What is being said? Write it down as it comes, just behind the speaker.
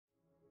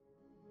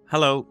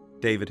Hello,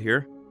 David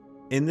here.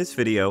 In this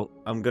video,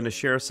 I'm going to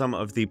share some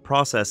of the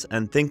process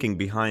and thinking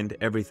behind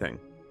everything.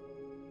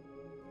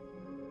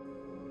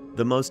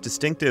 The most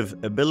distinctive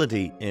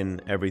ability in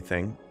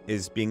everything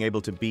is being able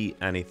to be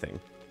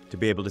anything, to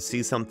be able to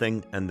see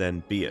something and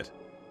then be it,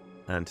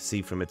 and to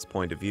see from its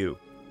point of view.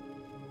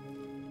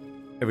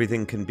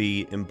 Everything can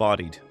be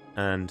embodied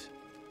and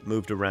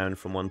moved around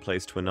from one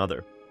place to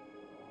another.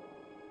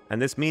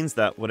 And this means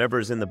that whatever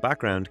is in the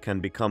background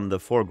can become the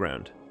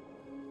foreground.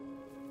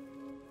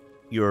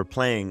 You're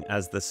playing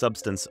as the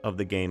substance of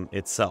the game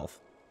itself.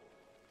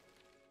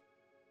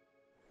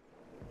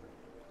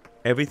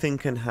 Everything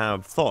can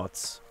have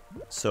thoughts,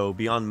 so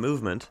beyond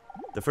movement,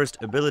 the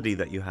first ability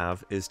that you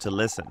have is to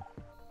listen.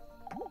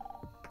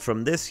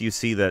 From this you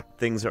see that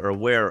things are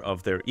aware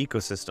of their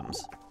ecosystems.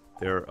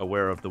 They're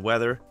aware of the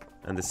weather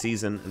and the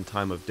season and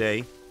time of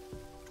day.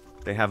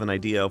 They have an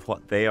idea of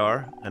what they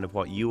are and of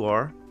what you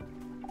are.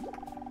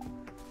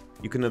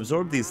 You can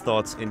absorb these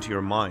thoughts into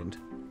your mind,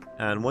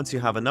 and once you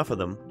have enough of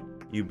them,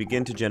 you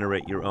begin to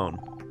generate your own.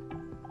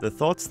 The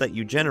thoughts that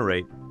you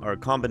generate are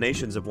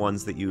combinations of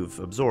ones that you've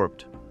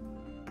absorbed.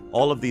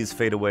 All of these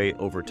fade away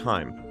over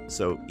time,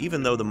 so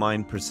even though the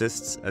mind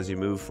persists as you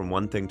move from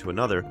one thing to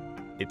another,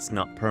 it's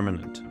not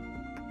permanent.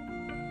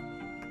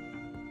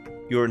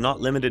 You're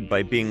not limited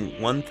by being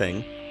one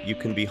thing. You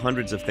can be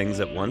hundreds of things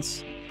at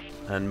once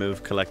and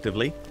move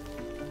collectively.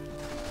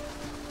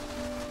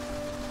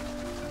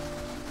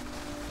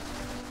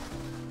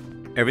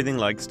 Everything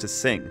likes to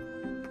sing.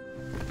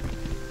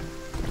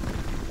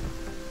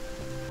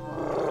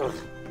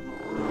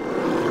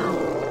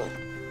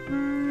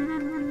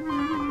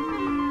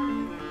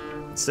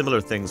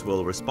 Similar things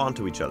will respond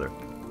to each other.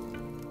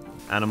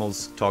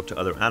 Animals talk to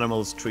other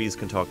animals, trees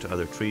can talk to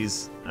other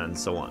trees, and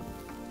so on.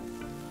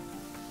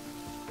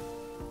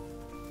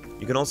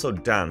 You can also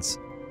dance.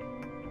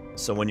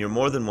 So when you're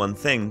more than one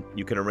thing,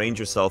 you can arrange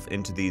yourself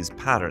into these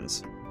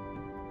patterns.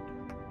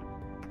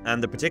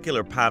 And the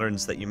particular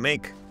patterns that you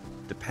make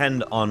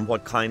depend on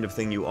what kind of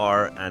thing you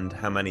are and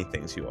how many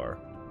things you are.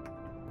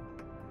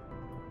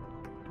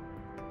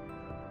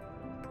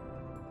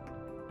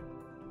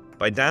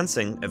 By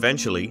dancing,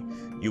 eventually,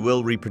 you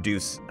will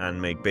reproduce and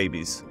make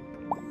babies.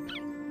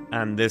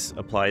 And this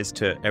applies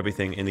to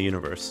everything in the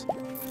universe.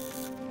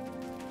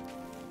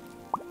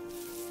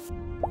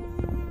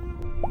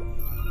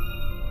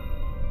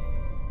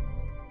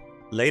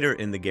 Later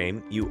in the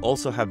game, you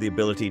also have the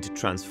ability to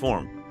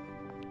transform.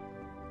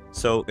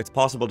 So it's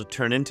possible to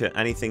turn into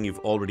anything you've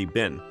already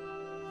been.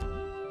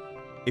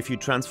 If you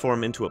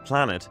transform into a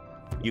planet,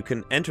 you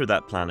can enter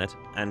that planet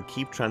and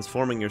keep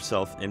transforming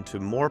yourself into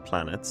more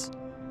planets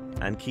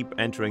and keep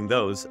entering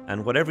those,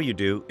 and whatever you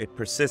do, it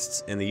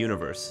persists in the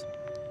universe.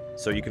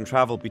 So you can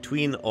travel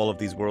between all of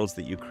these worlds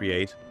that you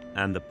create,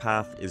 and the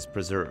path is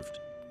preserved.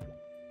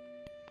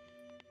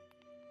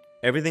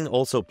 Everything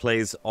also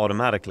plays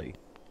automatically.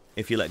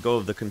 If you let go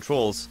of the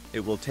controls,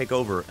 it will take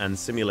over and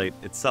simulate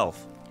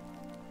itself.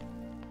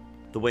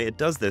 The way it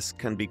does this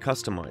can be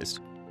customized.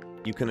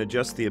 You can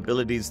adjust the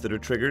abilities that are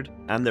triggered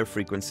and their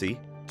frequency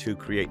to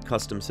create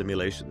custom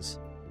simulations.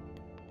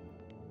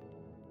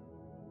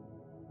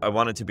 I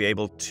wanted to be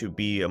able to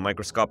be a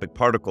microscopic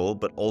particle,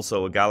 but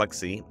also a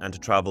galaxy, and to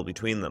travel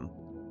between them.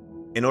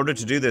 In order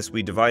to do this,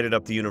 we divided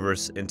up the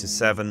universe into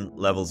 7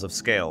 levels of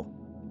scale.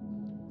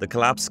 The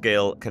collapse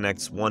scale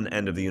connects one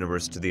end of the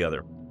universe to the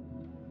other.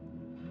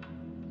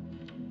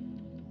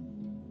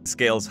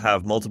 Scales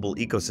have multiple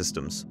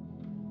ecosystems.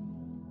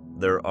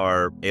 There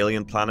are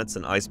alien planets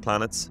and ice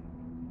planets.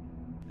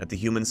 At the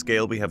human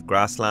scale, we have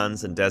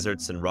grasslands and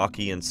deserts and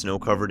rocky and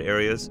snow-covered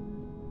areas.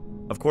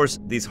 Of course,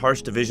 these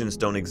harsh divisions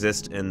don't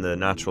exist in the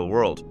natural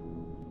world,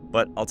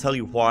 but I'll tell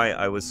you why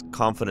I was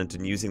confident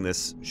in using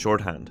this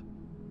shorthand.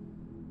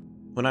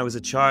 When I was a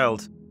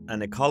child,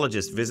 an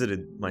ecologist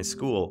visited my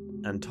school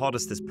and taught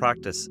us this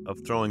practice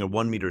of throwing a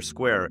 1-meter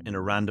square in a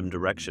random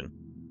direction.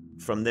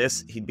 From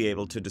this, he'd be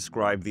able to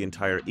describe the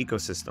entire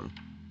ecosystem.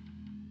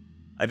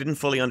 I didn't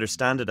fully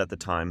understand it at the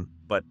time,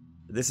 but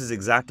this is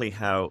exactly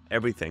how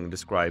everything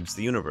describes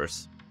the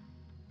universe.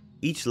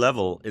 Each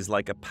level is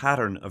like a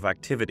pattern of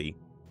activity,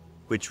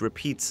 which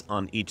repeats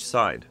on each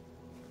side.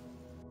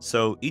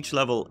 So each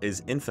level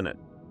is infinite.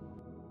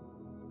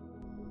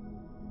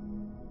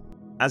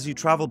 As you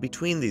travel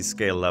between these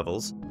scale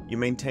levels, you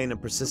maintain a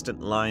persistent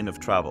line of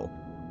travel.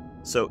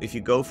 So if you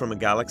go from a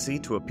galaxy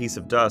to a piece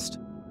of dust,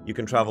 you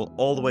can travel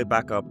all the way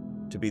back up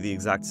to be the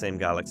exact same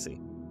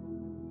galaxy.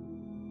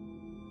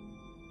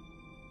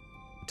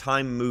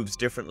 Time moves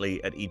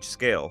differently at each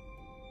scale.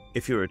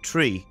 If you're a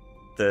tree,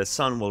 the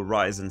sun will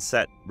rise and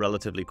set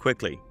relatively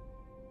quickly.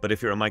 But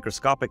if you're a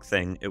microscopic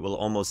thing, it will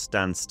almost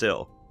stand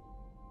still.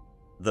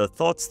 The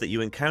thoughts that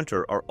you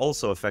encounter are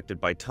also affected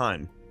by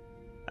time.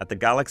 At the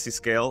galaxy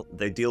scale,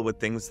 they deal with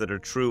things that are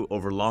true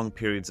over long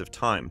periods of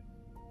time.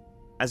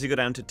 As you go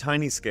down to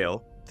tiny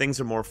scale, things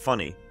are more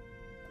funny.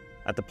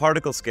 At the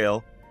particle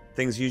scale,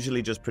 things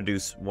usually just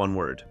produce one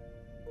word.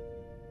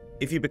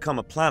 If you become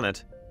a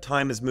planet,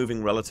 time is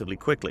moving relatively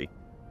quickly.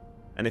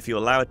 And if you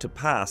allow it to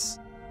pass,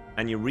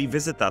 and you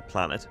revisit that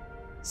planet,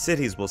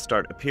 cities will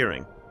start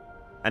appearing.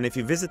 And if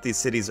you visit these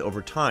cities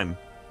over time,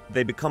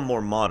 they become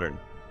more modern.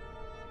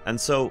 And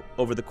so,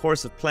 over the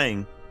course of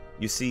playing,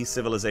 you see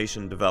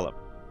civilization develop.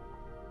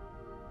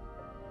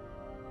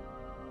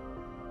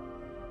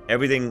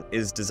 Everything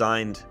is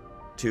designed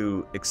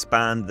to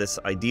expand this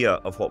idea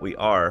of what we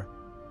are,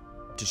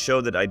 to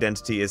show that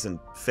identity isn't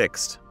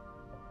fixed.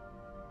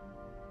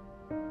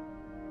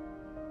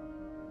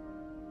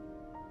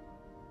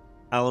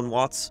 Alan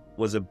Watts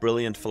was a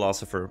brilliant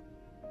philosopher.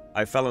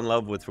 I fell in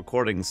love with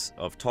recordings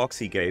of talks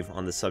he gave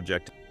on the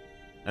subject,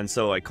 and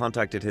so I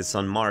contacted his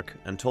son Mark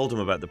and told him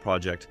about the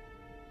project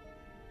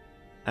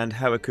and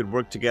how it could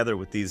work together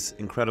with these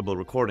incredible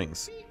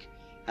recordings.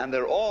 And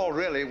they're all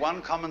really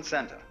one common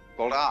center,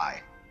 called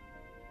I,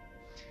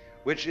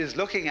 which is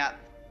looking at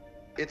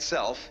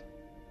itself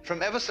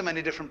from ever so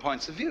many different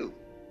points of view.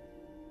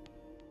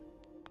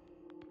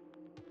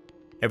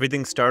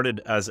 Everything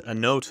started as a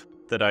note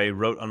that I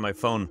wrote on my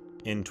phone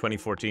in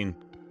 2014.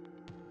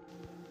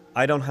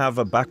 I don't have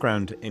a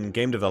background in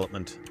game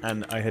development,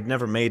 and I had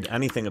never made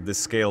anything of this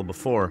scale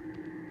before.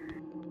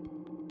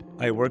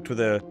 I worked with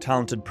a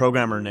talented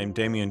programmer named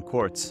Damien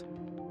Quartz.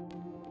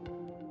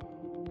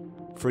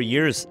 For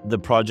years, the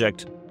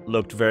project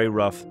looked very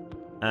rough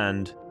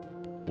and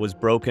was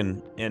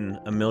broken in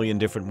a million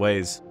different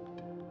ways.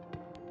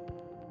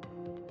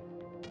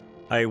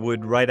 I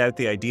would write out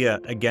the idea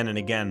again and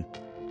again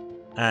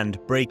and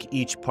break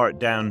each part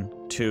down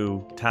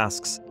to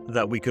tasks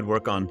that we could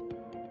work on.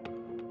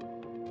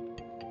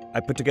 I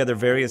put together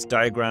various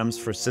diagrams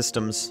for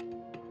systems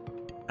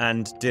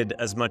and did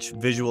as much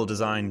visual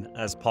design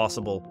as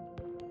possible.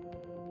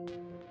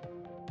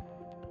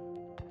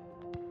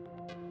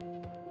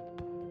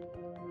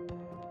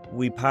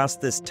 We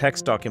passed this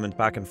text document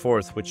back and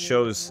forth, which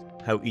shows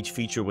how each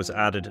feature was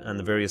added and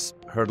the various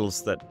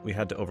hurdles that we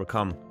had to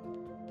overcome.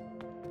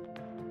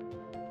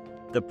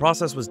 The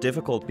process was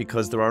difficult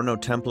because there are no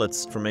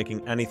templates for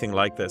making anything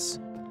like this.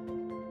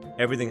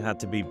 Everything had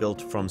to be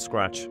built from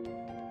scratch.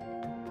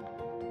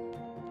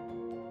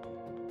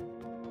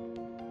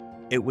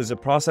 It was a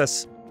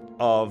process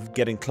of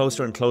getting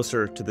closer and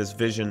closer to this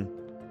vision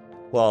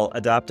while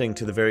adapting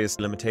to the various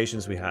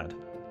limitations we had.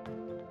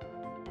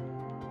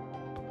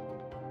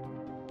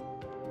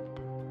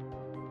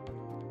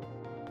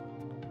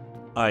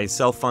 I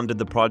self-funded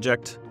the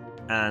project,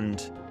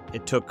 and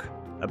it took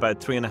about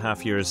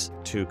 3.5 years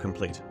to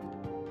complete.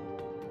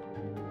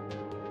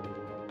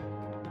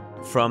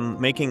 From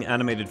making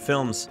animated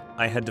films,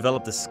 I had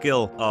developed the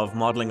skill of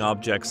modeling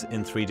objects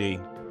in 3D.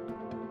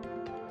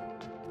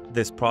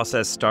 This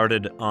process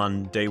started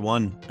on day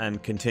one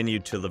and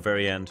continued till the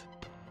very end.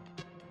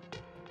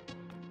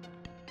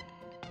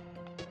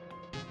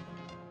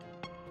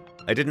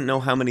 I didn't know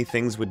how many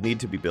things would need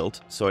to be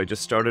built, so I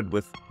just started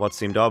with what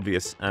seemed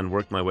obvious and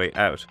worked my way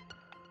out.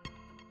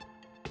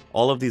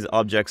 All of these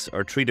objects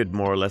are treated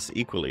more or less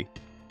equally.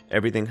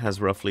 Everything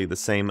has roughly the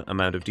same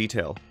amount of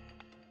detail.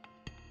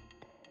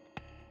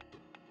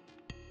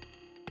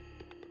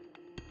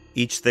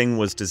 Each thing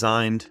was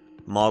designed,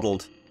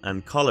 modeled,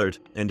 and colored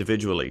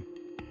individually.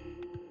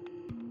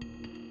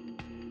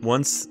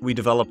 Once we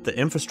developed the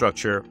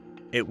infrastructure,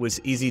 it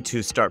was easy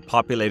to start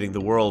populating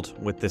the world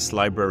with this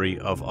library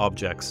of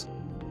objects.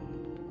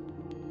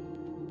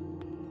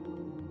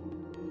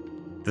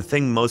 The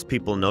thing most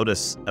people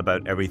notice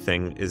about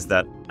everything is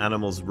that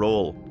animals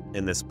roll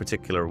in this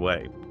particular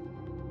way.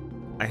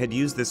 I had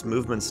used this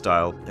movement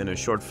style in a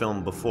short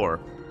film before,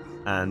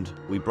 and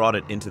we brought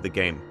it into the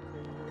game.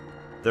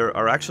 There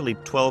are actually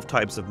 12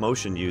 types of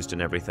motion used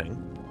in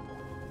everything.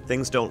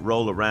 Things don't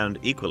roll around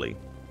equally.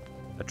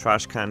 A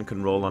trash can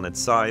roll on its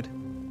side,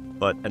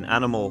 but an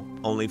animal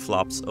only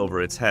flops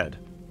over its head.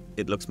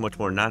 It looks much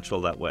more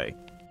natural that way.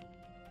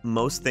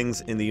 Most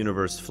things in the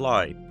universe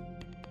fly.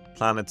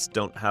 Planets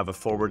don't have a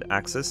forward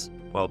axis,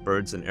 while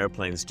birds and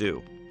airplanes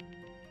do.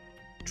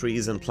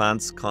 Trees and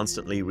plants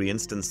constantly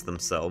re-instance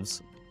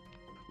themselves.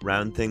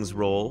 Round things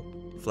roll,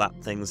 flat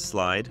things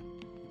slide.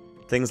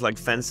 Things like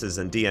fences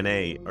and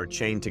DNA are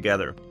chained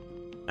together,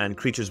 and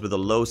creatures with a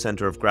low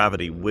center of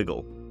gravity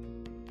wiggle.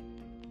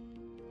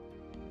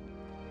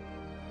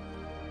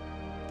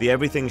 The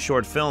Everything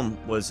short film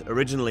was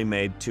originally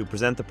made to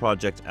present the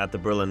project at the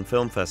Berlin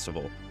Film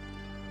Festival.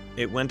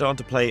 It went on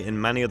to play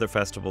in many other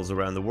festivals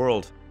around the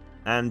world,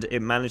 and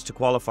it managed to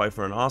qualify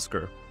for an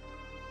Oscar.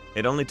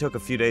 It only took a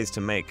few days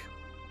to make,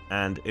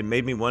 and it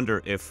made me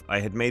wonder if I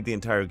had made the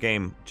entire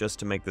game just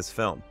to make this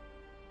film.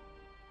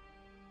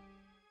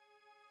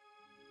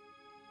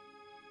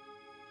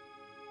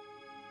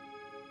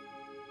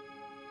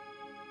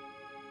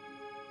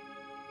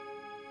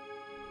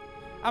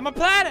 I'm a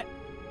planet!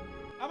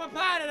 I'm a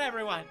planet,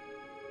 everyone!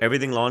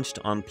 Everything launched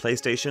on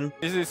PlayStation.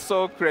 This is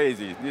so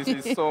crazy. This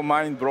is so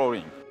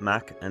mind-blowing.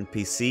 Mac and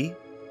PC,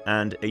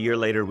 and a year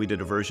later we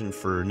did a version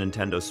for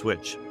Nintendo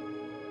Switch.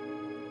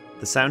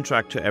 The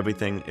soundtrack to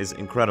Everything is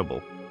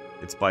incredible.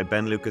 It's by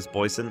Ben Lucas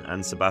Boyson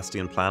and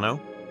Sebastian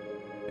Plano.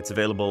 It's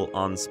available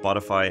on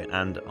Spotify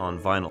and on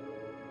vinyl.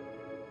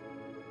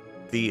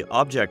 The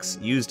objects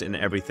used in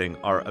Everything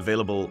are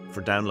available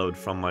for download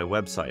from my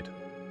website.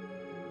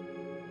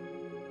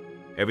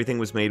 Everything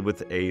was made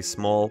with a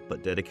small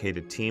but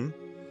dedicated team.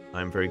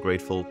 I'm very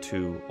grateful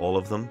to all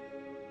of them.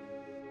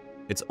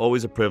 It's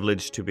always a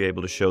privilege to be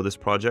able to show this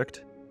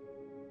project,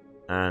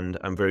 and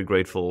I'm very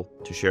grateful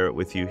to share it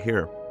with you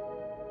here.